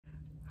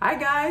Hi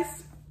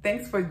guys,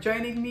 thanks for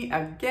joining me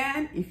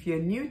again. If you're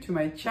new to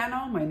my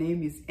channel, my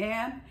name is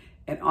Anne,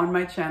 and on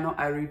my channel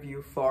I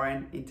review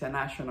foreign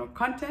international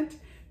content.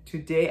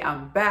 Today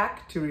I'm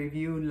back to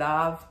review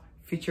Love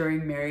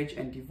featuring Marriage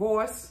and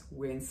Divorce.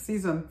 We're in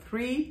season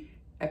 3,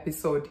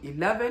 episode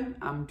 11.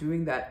 I'm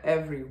doing that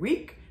every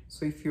week.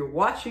 So if you're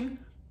watching,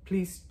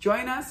 please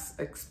join us,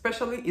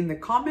 especially in the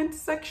comment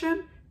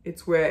section.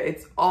 It's where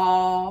it's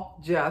all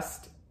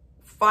just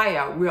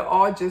fire. We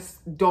all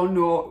just don't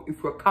know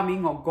if we're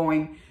coming or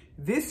going.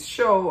 This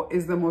show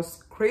is the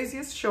most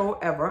craziest show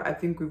ever. I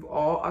think we've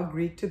all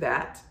agreed to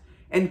that.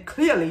 And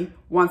clearly,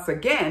 once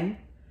again,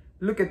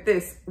 look at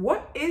this.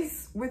 What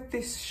is with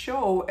this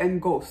show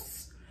and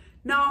ghosts?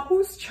 Now,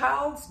 whose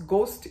child's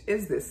ghost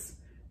is this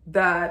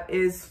that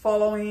is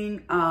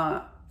following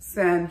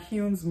San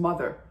Hyun's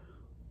mother?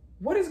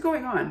 What is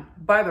going on?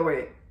 By the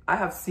way, I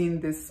have seen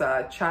this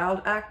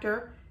child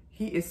actor.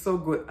 He is so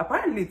good.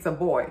 Apparently, it's a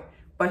boy,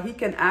 but he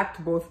can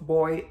act both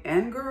boy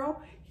and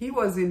girl. He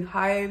was in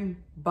Hi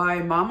Bye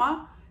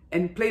Mama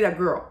and played a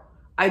girl.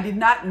 I did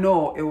not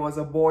know it was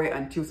a boy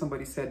until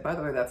somebody said, by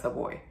the way, that's a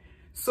boy.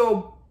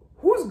 So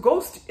whose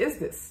ghost is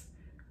this?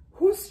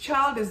 Whose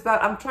child is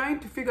that? I'm trying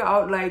to figure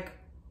out like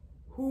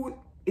who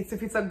it's.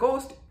 If it's a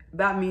ghost,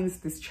 that means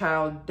this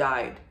child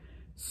died.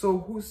 So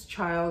whose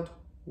child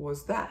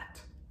was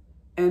that?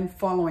 And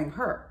following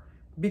her,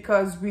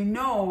 because we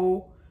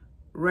know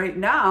right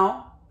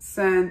now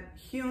San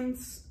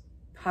Hyun's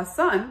her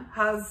son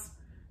has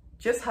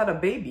just had a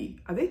baby.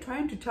 Are they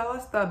trying to tell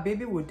us that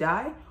baby will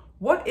die?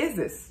 What is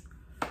this?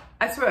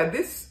 I swear,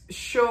 this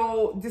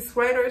show, these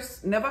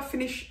writers never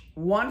finish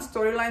one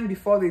storyline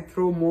before they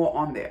throw more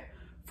on there.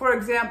 For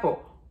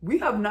example, we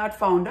have not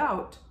found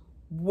out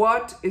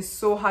what is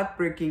so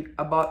heartbreaking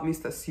about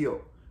Mr.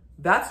 Seo.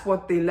 That's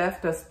what they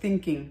left us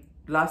thinking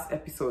last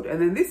episode.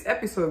 And then this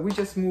episode, we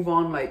just move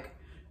on like,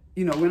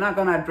 you know, we're not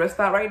gonna address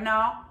that right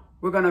now.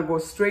 We're gonna go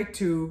straight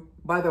to,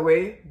 by the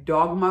way,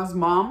 Dogma's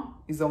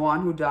mom is the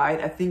one who died.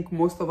 I think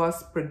most of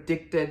us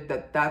predicted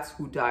that that's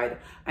who died.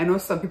 I know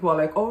some people are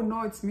like, oh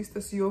no, it's Mr.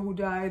 Seo who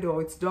died,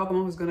 or it's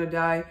Dogma who's gonna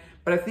die.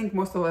 But I think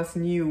most of us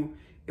knew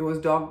it was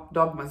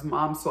Dogma's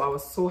mom. So I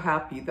was so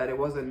happy that it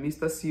wasn't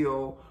Mr.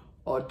 Seo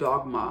or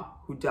Dogma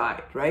who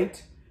died,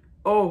 right?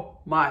 Oh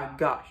my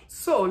gosh.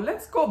 So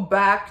let's go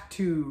back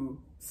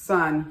to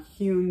San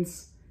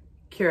Hyun's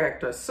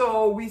character.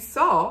 So we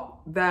saw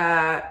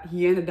that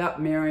he ended up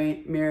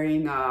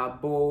marrying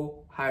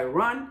Bo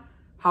Hyun.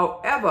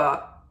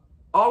 However,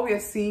 all we are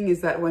seeing is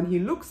that when he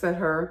looks at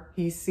her,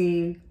 he's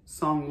seeing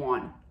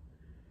Sungwon.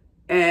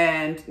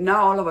 And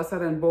now all of a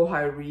sudden, Bo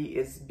Hyun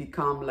is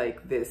become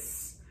like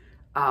this,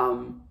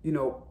 you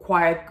know,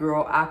 quiet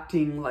girl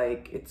acting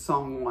like it's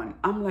Sungwon.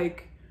 I'm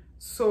like,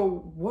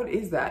 so what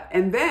is that?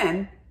 And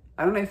then,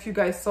 I don't know if you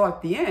guys saw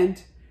at the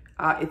end,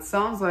 it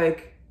sounds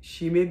like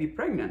she may be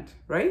pregnant,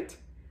 right?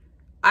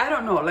 I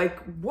don't know, like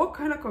what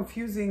kind of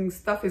confusing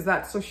stuff is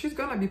that? So she's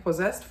gonna be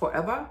possessed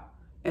forever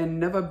and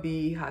never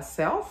be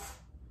herself?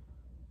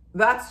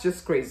 That's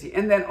just crazy.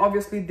 And then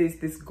obviously there's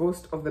this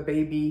ghost of the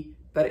baby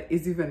that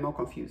is even more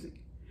confusing.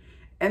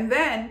 And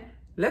then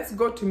let's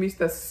go to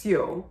Mr.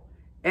 Seo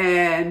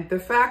and the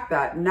fact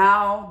that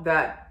now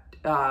that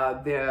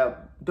the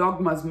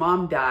Dogma's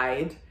mom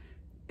died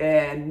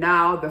and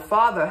now the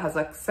father has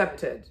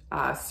accepted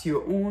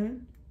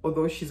Seo-un,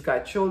 although she's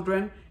got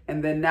children.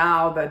 And then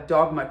now that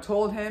Dogma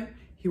told him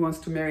he wants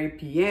to marry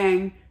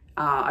Piang,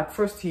 at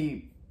first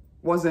he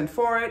wasn't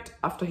for it.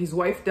 After his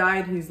wife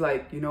died, he's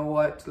like, you know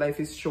what,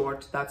 life is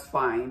short, that's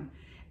fine.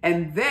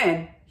 And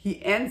then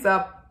he ends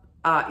up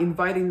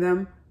inviting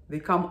them. They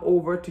come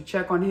over to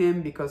check on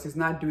him because he's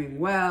not doing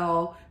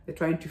well. They're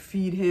trying to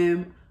feed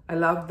him. I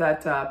love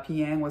that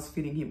Piang was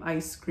feeding him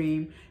ice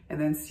cream. And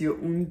then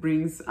Seo-un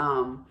brings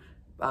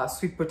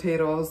sweet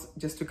potatoes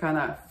just to kind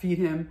of feed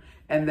him.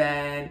 And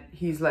then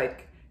he's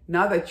like,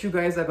 now that you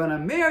guys are gonna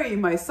marry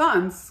my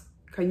sons,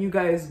 can you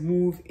guys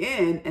move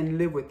in and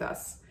live with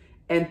us?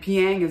 And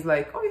Piang is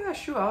like, oh yeah,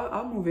 sure,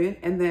 I'll move in.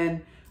 And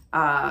then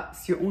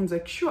Seo-un's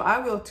like, sure, I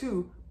will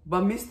too.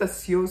 But Mr.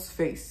 Seo's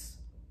face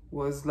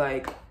was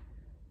like,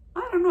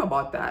 I don't know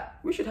about that.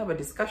 We should have a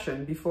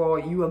discussion before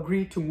you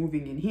agree to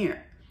moving in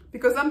here.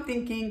 Because I'm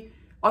thinking,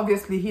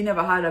 obviously he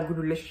never had a good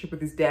relationship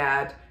with his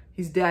dad.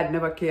 His dad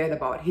never cared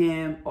about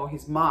him or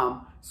his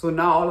mom. So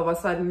now all of a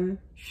sudden,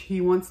 he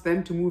wants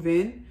them to move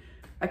in.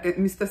 Like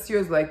Mr. Seo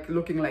is like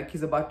looking like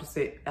he's about to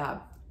say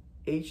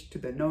H to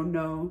the no,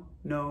 no,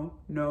 no,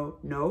 no,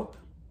 no.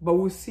 But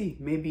we'll see.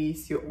 Maybe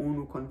Seo-un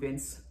will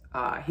convince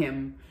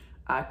him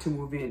to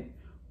move in.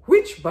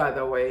 Which, by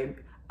the way,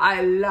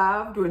 I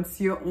loved when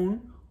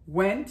Seo-un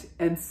went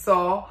and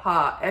saw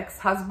her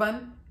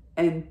ex-husband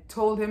and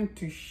told him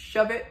to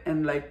shove it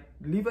and like,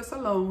 leave us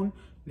alone.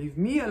 Leave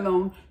me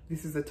alone.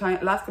 This is the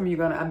last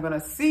time I'm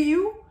gonna see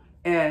you,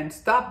 and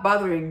stop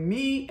bothering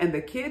me and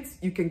the kids.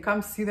 You can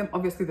come see them.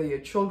 Obviously, they're your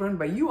children,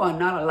 but you are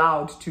not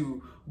allowed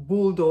to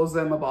bulldoze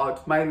them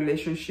about my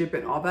relationship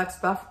and all that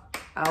stuff.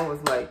 I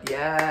was like,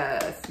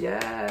 yes,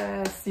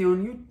 yes,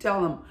 Seon, you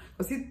tell him.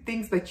 Because he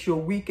thinks that you're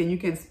weak and you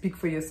can speak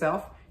for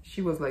yourself.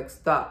 she was like,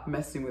 stop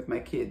messing with my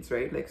kids,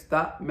 right? Like,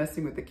 stop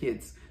messing with the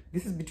kids.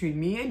 This is between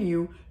me and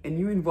you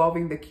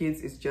involving the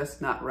kids is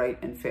just not right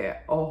and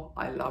fair. Oh,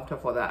 I loved her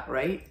for that,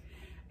 right?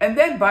 And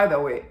then, by the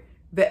way,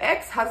 the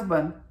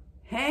ex-husband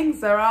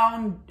hangs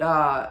around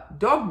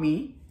Dog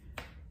Me.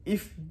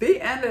 If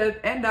they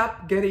end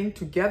up getting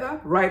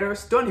together,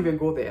 writers, don't even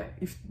go there.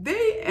 If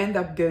they end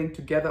up getting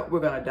together,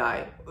 we're gonna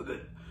die.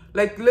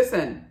 Like,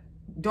 listen,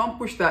 don't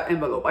push that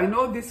envelope. I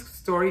know this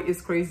story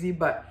is crazy,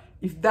 but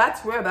if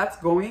that's where that's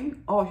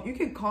going, oh, you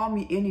can call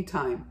me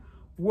anytime.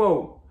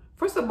 Whoa.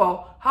 First of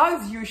all, how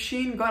is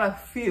Yosheen gonna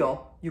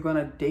feel? You're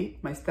gonna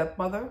date my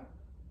stepmother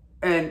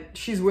and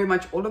she's way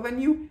much older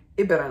than you?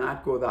 It better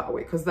not go that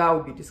way, because that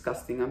would be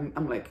disgusting.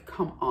 I'm like,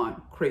 come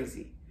on,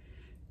 crazy.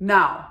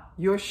 Now,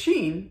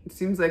 Yosheen, it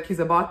seems like he's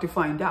about to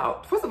find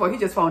out. First of all, he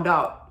just found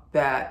out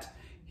that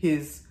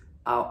his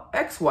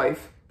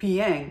ex-wife,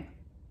 Piang,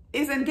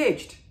 is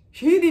engaged.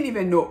 He didn't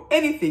even know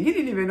anything. He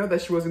didn't even know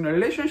that she was in a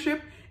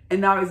relationship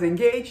and now is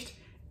engaged.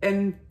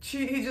 And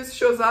he just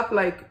shows up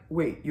like,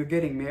 wait, you're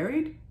getting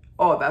married?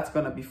 Oh, that's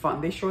going to be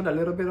fun. They showed a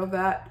little bit of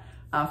that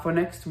for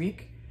next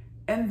week.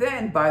 And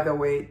then, by the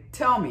way,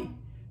 tell me.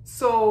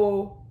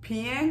 So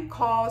Piang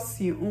calls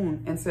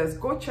Si-eun and says,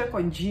 go check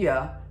on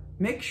Gia.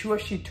 Make sure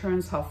she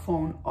turns her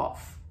phone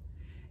off.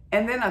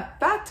 And then at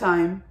that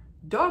time,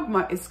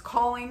 Dogma is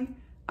calling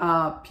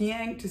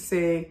Piang to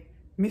say,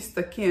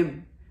 Mr.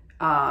 Kim,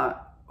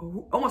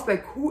 almost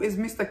like, who is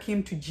Mr.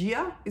 Kim to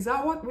Gia? Is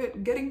that what we're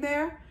getting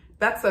there?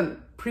 That's a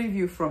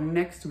preview from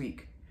next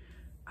week.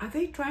 Are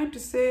they trying to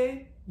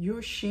say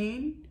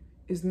Yosheen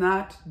is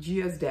not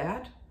Gia's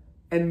dad?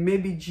 And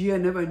maybe Gia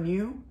never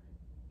knew?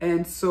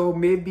 And so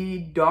maybe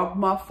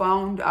Dogma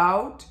found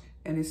out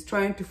and is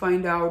trying to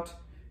find out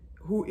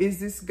who is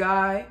this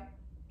guy?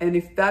 And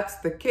if that's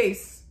the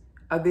case,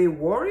 are they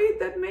worried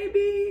that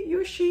maybe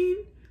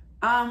Yosheen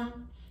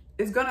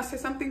is gonna say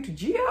something to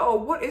Gia? Or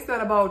what is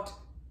that about?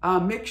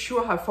 Make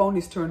sure her phone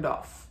is turned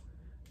off.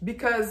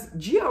 Because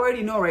Gia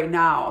already know right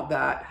now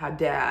that her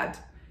dad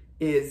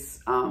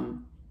is,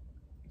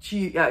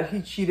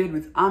 he cheated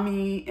with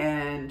Ami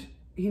and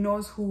he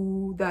knows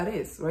who that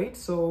is, right?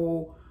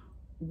 So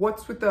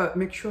what's with the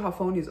make sure her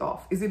phone is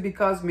off? Is it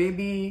because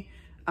maybe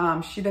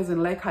she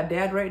doesn't like her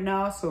dad right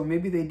now, so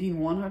maybe they didn't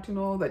want her to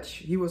know that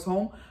he was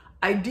home?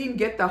 I didn't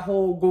get the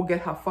whole go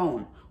get her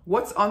phone.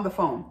 What's on the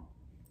phone?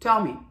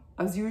 Tell me.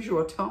 As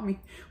usual, tell me.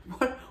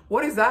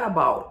 What is that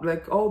about?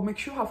 Like, oh, make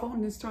sure her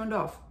phone is turned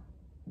off.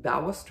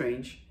 That was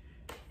strange.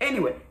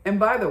 Anyway, and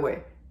by the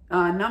way,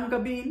 Nam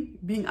Gabin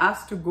being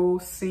asked to go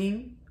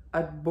sing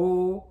at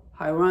Bo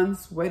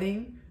Hairan's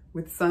wedding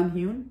with Sun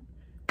Hyun,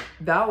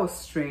 that was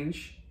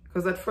strange.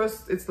 Because at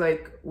first it's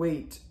like,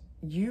 wait,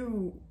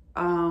 you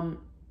are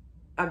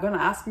gonna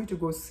ask me to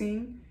go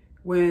sing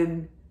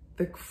when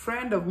the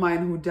friend of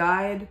mine who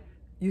died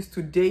used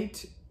to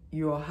date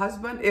your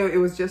husband? It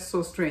was just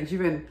so strange.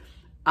 Even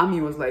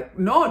Ami was like,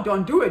 no,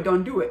 don't do it,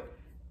 don't do it.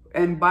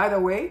 And by the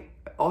way,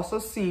 it also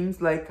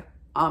seems like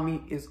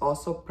Ami is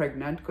also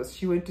pregnant because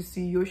she went to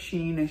see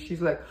Yosheen and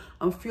she's like,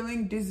 I'm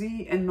feeling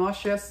dizzy and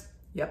nauseous.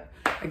 Yep,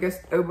 I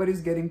guess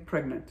everybody's getting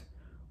pregnant.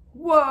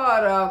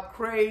 What a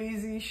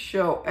crazy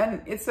show.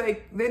 And it's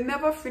like they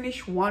never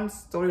finish one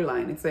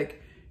storyline. It's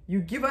like you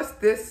give us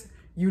this,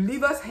 you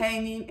leave us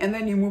hanging, and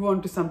then you move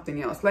on to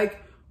something else.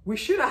 Like, we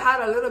should have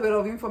had a little bit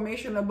of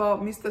information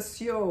about Mr.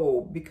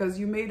 Seo because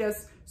you made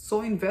us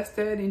so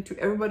invested into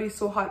everybody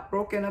so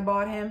heartbroken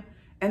about him.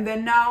 And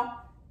then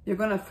now you're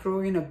gonna throw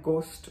in a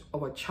ghost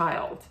of a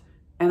child.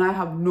 And I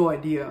have no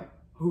idea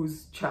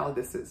whose child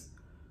this is.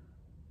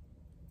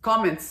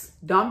 Comments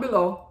down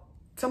below.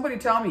 Somebody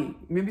tell me,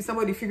 maybe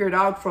somebody figured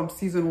out from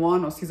season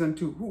 1 or season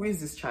 2, who is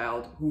this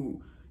child?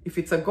 Who, if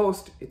it's a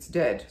ghost, it's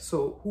dead.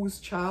 So whose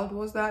child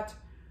was that?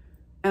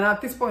 And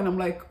at this point, I'm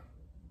like,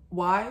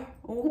 why?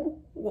 Oh,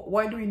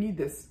 why do we need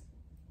this?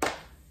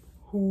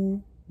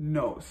 Who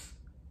knows?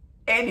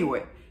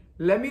 Anyway,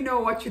 let me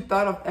know what you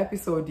thought of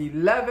episode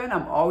 11.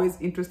 I'm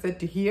always interested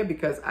to hear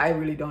because I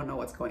really don't know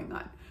what's going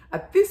on.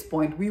 At this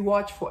point, we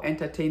watch for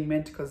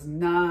entertainment because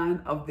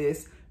none of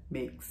this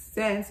makes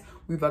sense.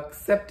 We've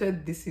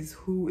accepted this is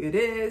who it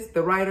is.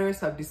 The writers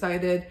have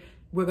decided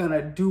we're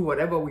gonna do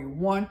whatever we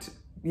want,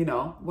 you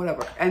know,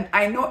 whatever. And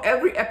I know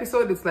every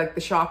episode is like the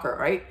shocker,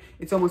 right?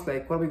 It's almost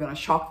like, what are we gonna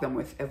shock them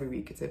with every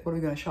week? It's like, what are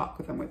we gonna shock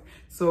them with?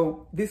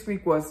 So this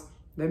week was,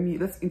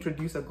 let's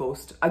introduce a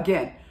ghost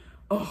again.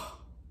 Oh,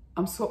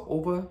 I'm so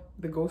over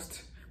the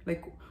ghost.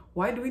 Like,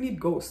 why do we need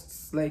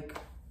ghosts? Like,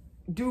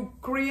 do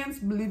Koreans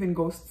believe in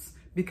ghosts?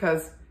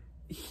 Because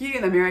here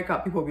in America,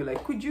 people will be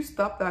like, could you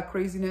stop that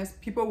craziness?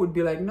 People would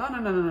be like, no,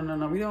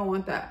 we don't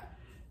want that.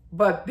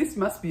 But this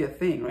must be a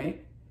thing,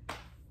 right?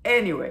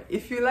 Anyway,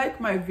 if you like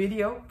my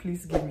video,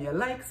 please give me a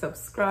like,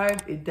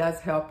 subscribe. It does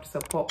help to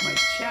support my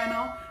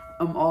channel.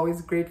 I'm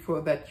always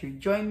grateful that you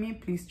join me.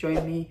 Please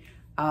join me.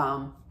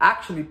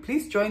 Actually,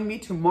 please join me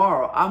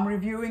tomorrow. I'm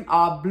reviewing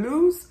Our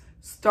Blues,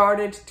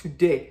 started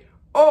today.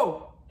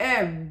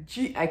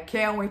 OMG, I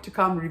can't wait to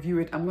come review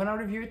it. I'm gonna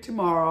review it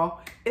tomorrow.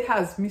 It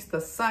has Mr.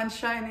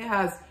 Sunshine, it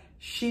has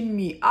Shin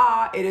Mi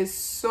Ah. It is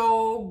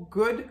so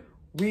good.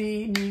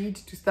 We need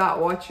to start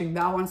watching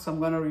that one, so I'm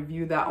going to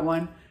review that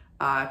one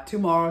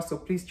tomorrow. So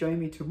please join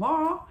me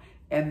tomorrow,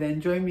 and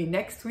then join me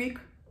next week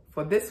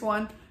for this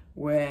one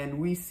when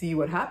we see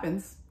what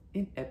happens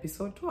in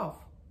episode 12.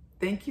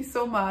 Thank you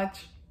so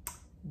much.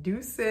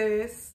 Deuces.